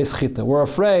 asil l'dei schita. We're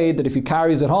afraid that if he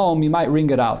carries it home, he might wring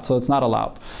it out, so it's not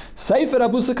allowed. Sefer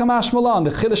abusa kamash malan.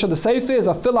 The chiddush of the sefer is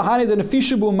afilahani de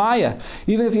nefisha bu'maya.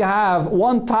 Even if you have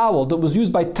one towel that was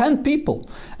used by 10 people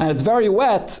and it's very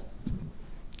wet,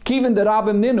 kivin de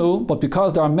rabim ninu, but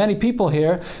because there are many people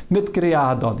here, mit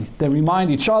kriya hadadi. They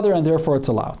remind each other and therefore it's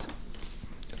allowed.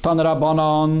 Tana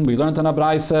Rabbanon, we learned in a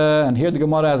Braise, and here the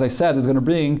Gemara, as I said, is going to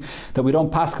bring that we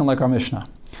don't paskin like our Mishnah.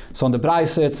 So in the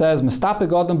Braise it says, Mistape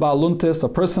Godem Ba'aluntis, a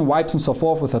person wipes himself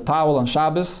off with a towel on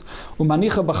Shabbos,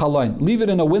 Umanicha B'chaloin, leave it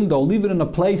in a window, leave it in a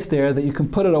place there that you can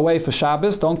put it away for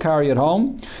Shabbos, don't carry it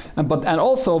home. And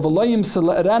also, V'loyim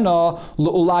Selerena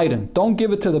L'ulaiden, don't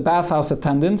give it to the bathhouse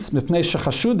attendants, Mipnei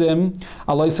Shechashudim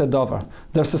Aloy Sedover.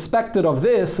 They're suspected of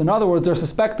this, in other words, they're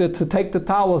suspected to take the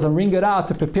towels and wring it out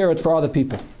to prepare it for other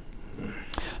people.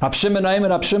 Rab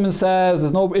Shimon says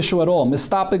there's no issue at all.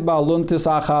 Mistapik ba'aluntis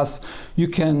achas, you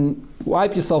can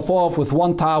wipe yourself off with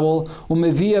one towel,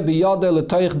 umevia biyode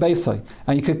letoich beisai,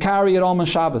 and you could carry it home on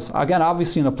Shabbos. Again,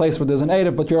 obviously in a place where there's an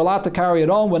Erev, but you're allowed to carry it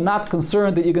home. We're not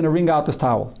concerned that you're going to wring out this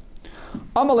towel.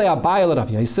 Amalei Abai Rav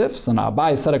Yosef. So now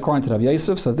Abai said according to Rav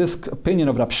Yosef. So this opinion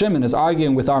of Rab Shimon is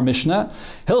arguing with our Mishnah.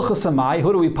 Hilchas Amai.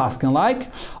 Who do we paskin like?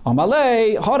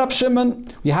 Amalei Ha Rab Shimon.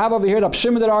 We have over here Rab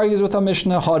Shimon that argues with our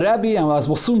Mishnah. Ha Rebbe, and as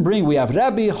we'll soon bring, we have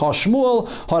Rebbe, Ha Shmuel,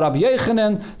 Ha Rab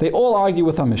Yechanan. They all argue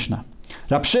with our Mishnah.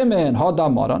 Rab Shimon, Ha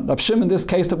Damaran. Rab Shimon, this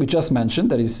case that we just mentioned,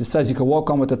 that he says you can walk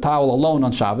on with the towel alone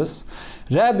on Shabbos.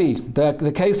 Rebbe,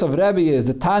 the case of Rebbe is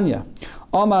the Tanya.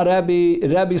 Omar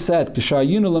Rebbe said,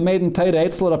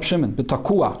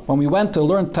 when we went to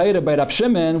learn Torah by Rab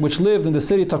Shimon, which lived in the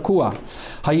city Takua,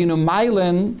 Hayinu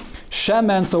Mailen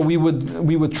Shemen, so we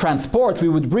would transport, we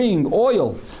would bring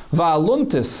oil,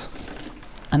 Va'aluntis,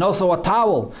 and also a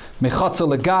towel, mechatza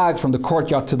legag, from the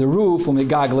courtyard to the roof, or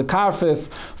megag lekarfif,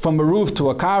 from a roof to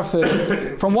a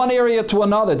karfif, from one area to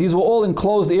another. These were all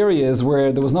enclosed areas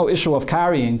where there was no issue of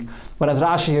carrying. But as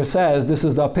Rashi here says, this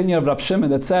is the opinion of Rab Shimon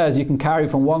that says you can carry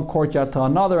from one courtyard to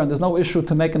another, and there's no issue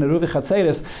to make an eruvi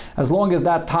chatzeris as long as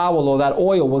that towel or that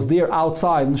oil was there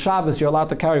outside. On Shabbos, you're allowed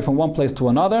to carry from one place to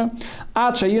another.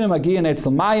 And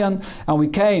we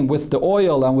came with the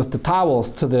oil and with the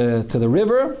towels to the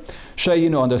river.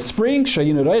 On the spring,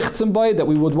 that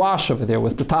we would wash over there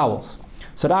with the towels.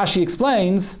 So Rashi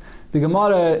explains, the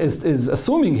Gemara is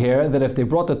assuming here that if they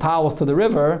brought the towels to the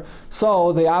river,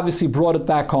 so they obviously brought it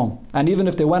back home. And even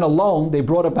if they went alone, they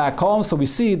brought it back home. So we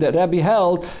see that Rebbe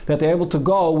held that they're able to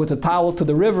go with the towel to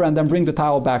the river and then bring the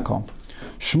towel back home.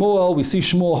 Shmuel, we see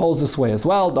Shmuel holds this way as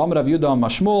well. Da'amar Rav Yehuda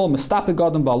Shmuel, Mistapik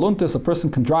Godem Ba'aluntis, a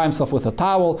person can dry himself with a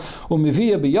towel,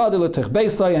 Umivia biyade l'tech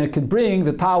beisai, and it can bring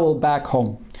the towel back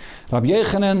home. Rabbi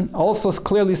Yechanan also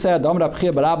clearly said, Rabbi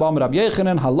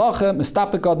Yechanan, halacha,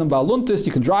 mistapik Godem Ba'aluntis,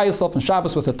 you can dry yourself on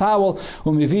Shabbos with a towel,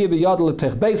 Umivia biyade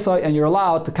l'tech beisai, and you're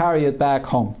allowed to carry it back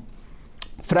home.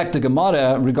 Fragt the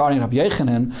Gemara regarding Rabbi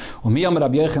Yechanan,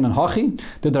 Rabbi Yechanan hachi?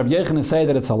 Did Rabbi Yechanan say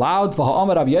that it's allowed?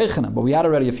 Rabbi Yechanan, but we had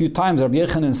already a few times. Rabbi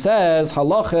Yechanan says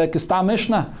halacha kistam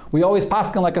mishnah. We always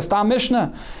paskin like a stam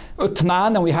mishnah.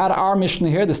 Utnan, and we had our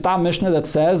mishnah here, the stam mishnah that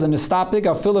says, and istapik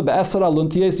afila be'esra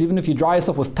luntiyes, even if you dry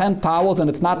yourself with 10 towels and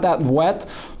it's not that wet,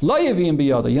 lo yevim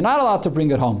biyada. You're not allowed to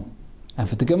bring it home. And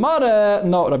for the Gemara,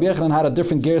 no, Rabbi Yechanan had a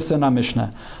different gersa in our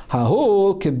Mishnah.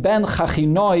 Hahu kiben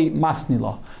chachinoi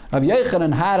masnila. Rabbi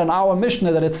Yechanan had in our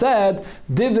Mishnah that it said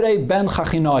divrei ben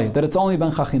chachinoi, that it's only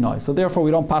ben chachinoi. So therefore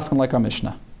we don't paskin like our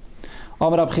Mishnah.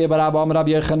 Amar Rab Chia bar Abba, Amar Rab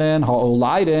Yechanan,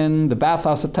 ha'olaiden, the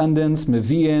bathhouse attendants,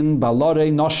 meviin,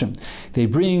 balore noshim. They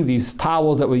bring these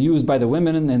towels that were used by the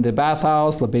women in the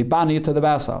bathhouse, lebeibani, to the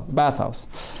bathhouse.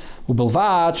 But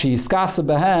how do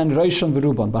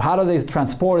they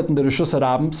transport it in the Rishus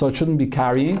Harabim? So it shouldn't be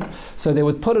carrying. So they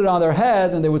would put it on their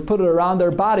head and they would put it around their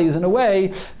bodies in a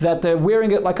way that they're wearing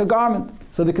it like a garment.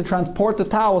 So they could transport the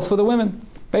towels for the women.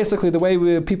 Basically the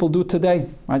way people do today.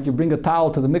 Right? You bring a towel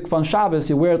to the mikvah on Shabbos,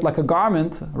 you wear it like a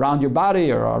garment around your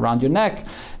body or around your neck.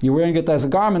 You're wearing it as a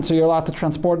garment, so you're allowed to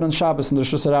transport it on Shabbos in the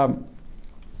Rishus Harabim.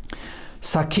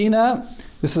 Sakina.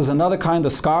 This is another kind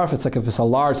of scarf. It's like a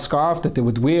large scarf that they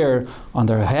would wear on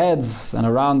their heads and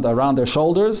around their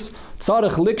shoulders.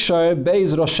 Tzarech likshar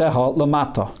beis rosheha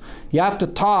lamata. You have to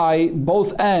tie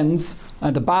both ends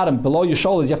at the bottom, below your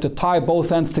shoulders. You have to tie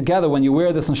both ends together when you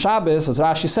wear this on Shabbos, as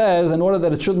Rashi says, in order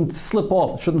that it shouldn't slip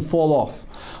off, it shouldn't fall off.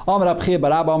 You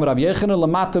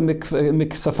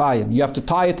have to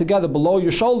tie it together below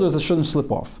your shoulders, it shouldn't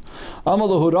slip off.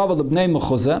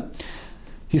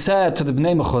 He said to the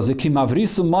Bnei Mechuzah,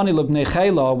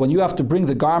 when you have to bring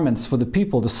the garments for the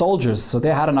people, the soldiers, so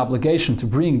they had an obligation to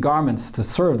bring garments to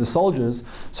serve the soldiers,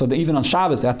 so that even on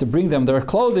Shabbos they had to bring them their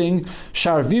clothing,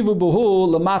 so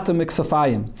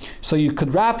you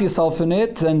could wrap yourself in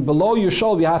it, and below your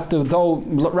shoulder you have to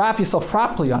wrap yourself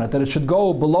properly on it, that it should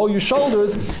go below your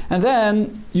shoulders, and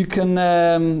then you can,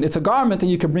 it's a garment and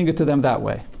you can bring it to them that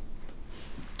way.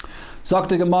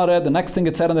 Zakta Gemara, the next thing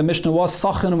it said in the Mishnah was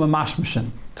Sachin u'mashmishin,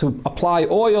 to apply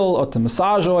oil or to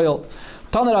massage oil.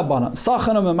 Tana Rabbana,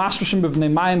 Sachanam and Mashmashim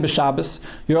b'vnei mayim b'Shabbos.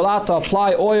 You're allowed to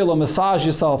apply oil or massage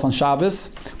yourself on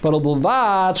Shabbos, but you're not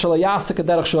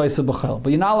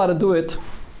allowed to do it.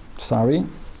 Sorry.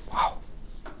 Wow.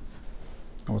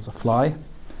 That was a fly.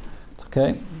 It's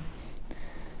okay.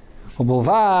 You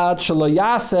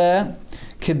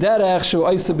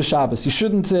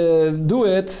shouldn't do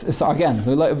it. So again,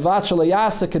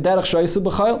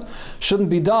 shouldn't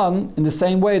be done in the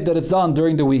same way that it's done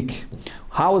during the week.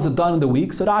 How is it done in the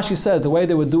week? So Rashi says the way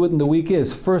they would do it in the week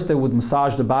is first they would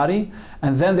massage the body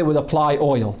and then they would apply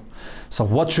oil. So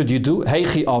what should you do?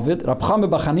 Heichi Ovid, Rab Chama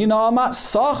Bachanina Ama,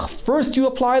 Sach, first you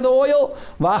apply the oil,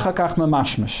 Vachakach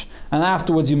memashmish, and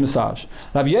afterwards you massage.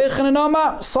 Rab Yechanan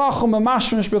Ama, Sach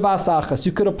memashmish bevasachas.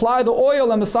 You could apply the oil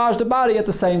and massage the body at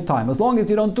the same time, as long as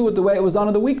you don't do it the way it was done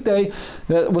on the weekday,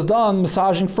 that it was done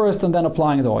massaging first and then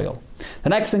applying the oil. The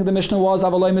next thing the Mishnah was,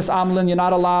 Avaloi Misamlin, you're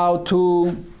not allowed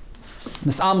to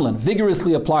Misamlin,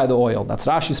 vigorously apply the oil. That's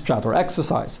Rashi's pshat, or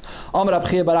exercise. You're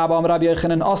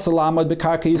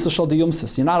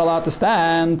not allowed to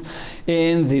stand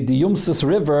in the Yumsis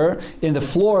river, in the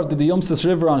floor of the Yumsis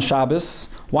river on Shabbos.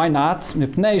 Why not?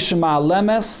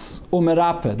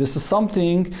 This is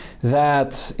something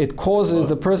that it causes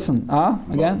the person.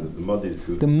 Again? The mud is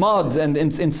good. The mud and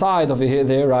inside over here,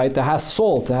 there, right? It has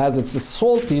salt. It's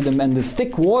salty, and the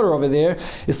thick water over there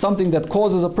is something that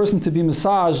causes a person to be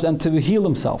massaged and to heal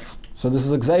himself. So this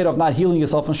is a gzeira of not healing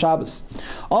yourself on Shabbos.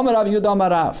 Omer Rav Yudah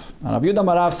Marav. And Rav Yudah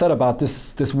Marav said about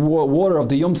this water of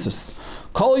the Yumsis.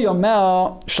 Kol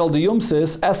yomeh shel the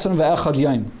Yumsis esren ve'echad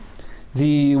yom.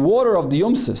 The water of the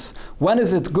Yumsis, when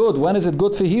is it good? When is it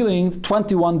good for healing?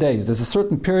 21 days. There's a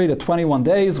certain period of 21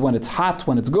 days when it's hot,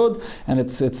 when it's good, and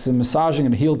it's massaging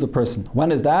and heals the person.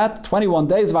 When is that? 21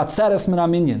 days. Vatzeres min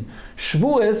aminyan.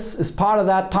 Shavuos is part of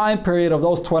that time period of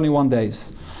those 21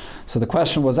 days. So the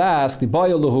question was asked,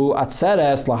 Ibayoluhu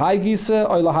atzeres lahai gisa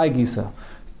or lahai gisa?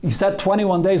 He said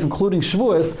 21 days including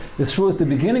Shavuos. Is Shavuos the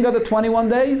beginning of the 21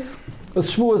 days? Or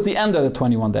is Shavuos the end of the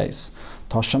 21 days?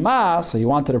 Toshama, so he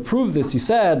wanted to prove this. He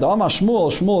said,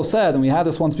 Shmuel said, and we had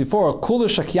this once before, Kulu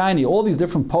shakyaini, all these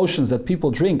different potions that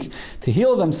people drink to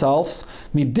heal themselves,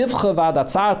 midivcha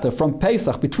v'adatzarta, from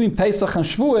Pesach, between Pesach and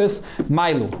Shavuos,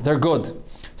 mailu, they're good.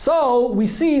 So we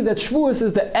see that Shavuos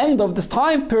is the end of this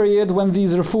time period when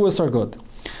these refuahs are good.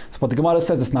 So, but the Gemara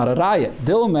says it's not a raya.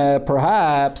 Dilme,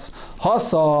 perhaps,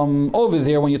 hasam, over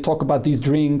there when you talk about these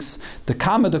drinks, the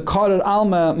kama de karer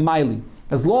alma maili.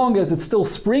 As long as it's still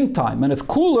springtime and it's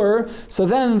cooler, so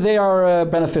then they are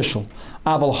beneficial.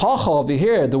 Aval hacha, over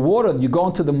here, the water, you go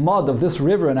into the mud of this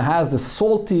river and it has this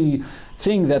salty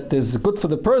thing that is good for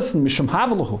the person, mishum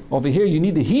havluhu. Over here you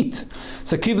need the heat.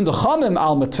 So kivin the chamim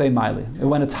alma tvei maili.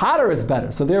 When it's hotter, it's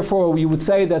better. So therefore we would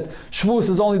say that Shavuos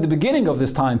is only the beginning of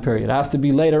this time period. It has to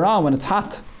be later on when it's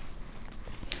hot.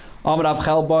 Amar Rav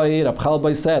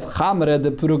Chelbai said, chamre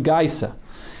de purugaisa.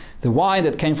 The wine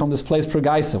that came from this place,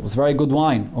 Pregaisa, was very good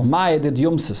wine. Omaya did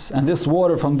Yumsis, and this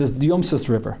water from this Yumsis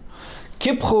river.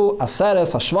 Kipchu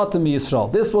aseres hashvatim Yisrael.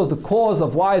 This was the cause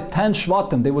of why 10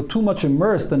 shvatim, they were too much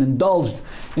immersed and indulged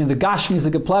in the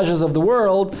gashmizik pleasures of the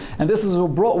world, and this is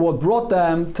what brought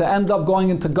them to end up going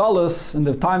into Galus in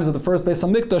the times of the first Beis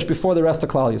HaMikdash before the rest of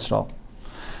Klal Yisrael.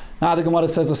 Now the Gemara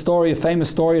says a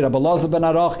famous story. Rabbi Elazar ben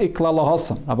Arach ikla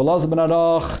lahasam. Rabbi Elazar ben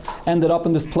Arach ended up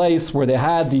in this place where they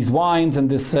had these wines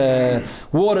and this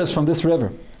waters from this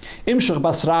river. Imshach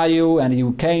basrayu, and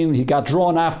he got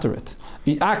drawn after it.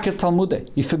 He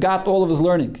forgot all of his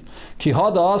learning.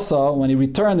 Kihada asa, when he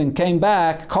returned and came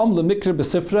back, kom lemikra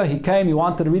besifra, he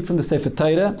wanted to read from the Sefer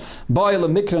Torah. Boy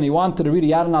lemikra, and he wanted to read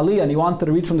Yaran Ali, and he wanted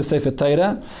to read from the Sefer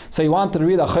Torah. So he wanted to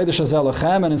read Achodesh Hazel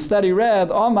Lechem, and instead he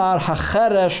read Omar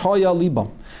hacheresh hoya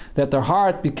libam, that their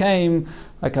heart became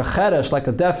like a cheresh, like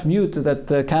a deaf mute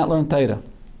that can't learn Torah.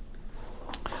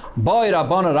 Boy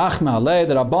Rabbanan Rachma Alei,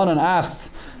 the Rabbanan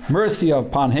asked mercy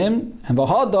upon him, and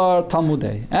Vahadar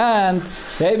Talmudei, and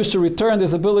the Eibush returned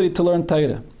his ability to learn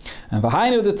Torah. And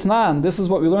Vahainu D'Tnan, this is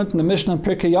what we learned in the Mishnah in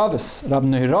Pirkei Yavis. Rab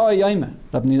Neirai Yaimeh.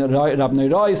 Rab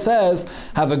Neirai says,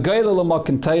 have a Geila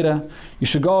L'Makin Torah. You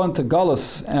should go into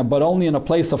Galus, but only in a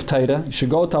place of Torah. You should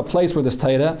go to a place where there's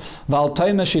Torah. Val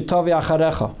Toime Shitavi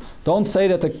Acharecha. Don't say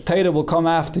that the Torah will come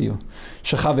after you.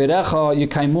 Shechavirecha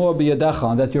Yikaimur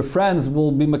B'Yadecha. That your friends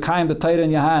will be Mekayim the Torah in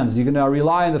your hands. You're going to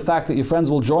rely on the fact that your friends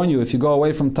will join you if you go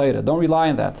away from Torah. Don't rely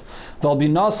on that. Val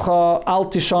Binascha Al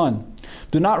Tishon.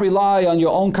 Do not rely on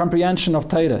your own comprehension of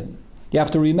Torah. You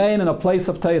have to remain in a place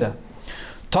of Torah.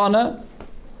 Tana,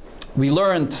 we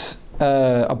learned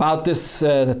about this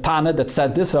Tana that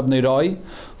said this, Rab Neirai.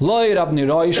 Loi Rab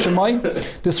Neirai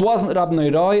Shemai. This wasn't Rab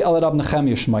Neirai, al Rab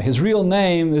Nechemia Shemai. His real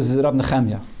name is Rab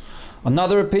Nechemia.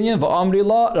 Another opinion, V'amri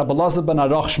la Rabbi Elazar ben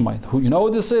Arach Shmait. Who, you know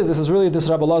what this is? This is really this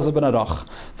Rabbi Elazar ben Arach.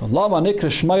 V'lama nikra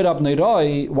Shmai Rab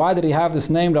Neiroi. Why did he have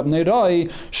this name Rab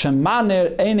Neiroi?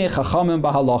 Shemaner einei chachamim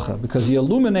b'halacha. Because he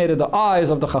illuminated the eyes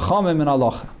of the chachamim in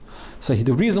halacha. So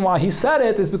the reason why he said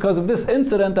it is because of this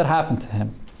incident that happened to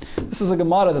him. This is a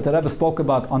Gemara that the Rebbe spoke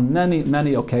about on many,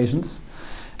 many occasions.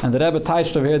 And the Rebbe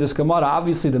touched over here this Gemara.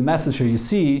 Obviously, the message here, you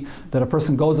see that a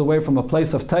person goes away from a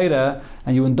place of Torah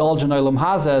and you indulge in Olam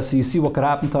Hazeh, so you see what could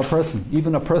happen to a person.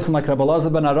 Even a person like Rabbi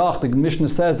Elazar ben Arach, the Mishnah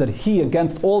says that he,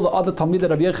 against all the other Talmidei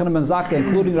Rabbi Yochanan ben Zakkai,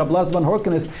 including Rabbi Elazar ben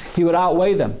Horkenes, he would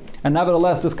outweigh them. And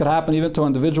nevertheless, this could happen even to an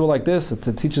individual like this.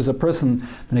 It teaches a person,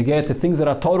 when you get to things that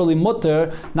are totally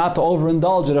mutter, not to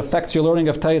overindulge. It affects your learning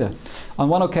of Torah. On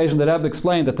one occasion, the Rebbe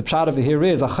explained that the pshat over here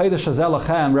is, Achodesh Hazeh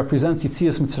Lachem represents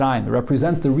Yitzias Mitzrayim. It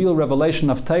represents the real revelation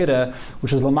of Torah,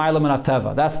 which is L'mayla Min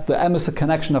HaTeva. That's the emes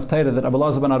connection of Torah that Rabbi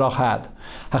Elazar ben Arach had.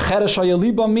 Hacheresh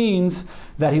HaYaliba means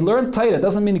that he learned Torah. It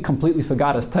doesn't mean he completely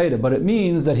forgot his Torah, but it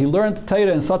means that he learned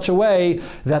Torah in such a way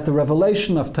that the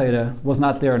revelation of Torah was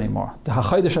not there anymore. The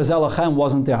Hachodesh Hazeh Lachem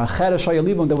wasn't there. Hacheresh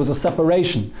HaYaliba, there was a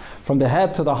separation. From the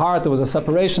head to the heart, there was a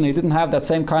separation. He didn't have that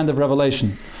same kind of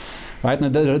revelation. Right? Now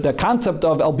the concept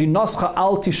of El Binoscha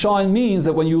Al Tishain means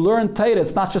that when you learn Torah,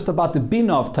 it's not just about the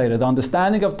Bina of Torah, the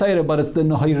understanding of Torah, but it's the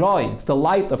Nohirai, it's the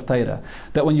light of Torah.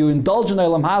 That when you indulge in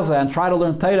Olam Hazeh and try to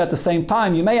learn Torah at the same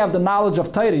time, you may have the knowledge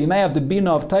of Torah, you may have the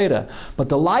Bina of Torah, but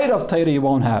the light of Torah you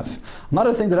won't have.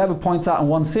 Another thing that Rebbe points out in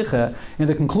one Sikha, in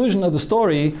the conclusion of the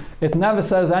story, it never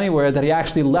says anywhere that he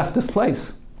actually left this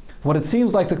place. What it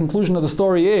seems like the conclusion of the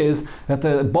story is that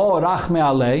the Bo Rachme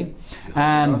Alei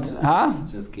and It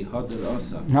says Ki Hader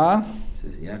Asa. It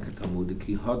says Yakat Talmud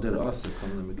Ki Hader Asa.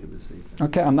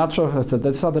 Okay, I'm not sure if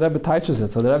that's how the Rebbe teaches it.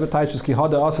 So the Rebbe teaches Ki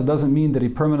Hader Asa doesn't mean that he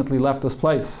permanently left this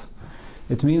place.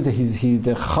 It means that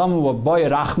the Chacham wa Boy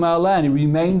Rachme Alei, and he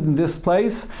remained in this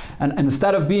place, and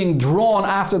instead of being drawn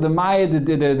after the Maya, the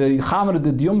Chamer,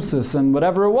 the Dyumsis, and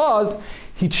whatever it was,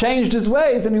 he changed his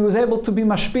ways and he was able to be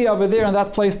mashpia over there in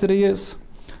that place that he is.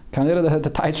 The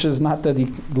taich is not that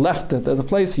he left the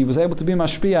place, he was able to be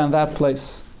mashpia in that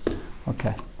place.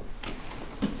 Okay.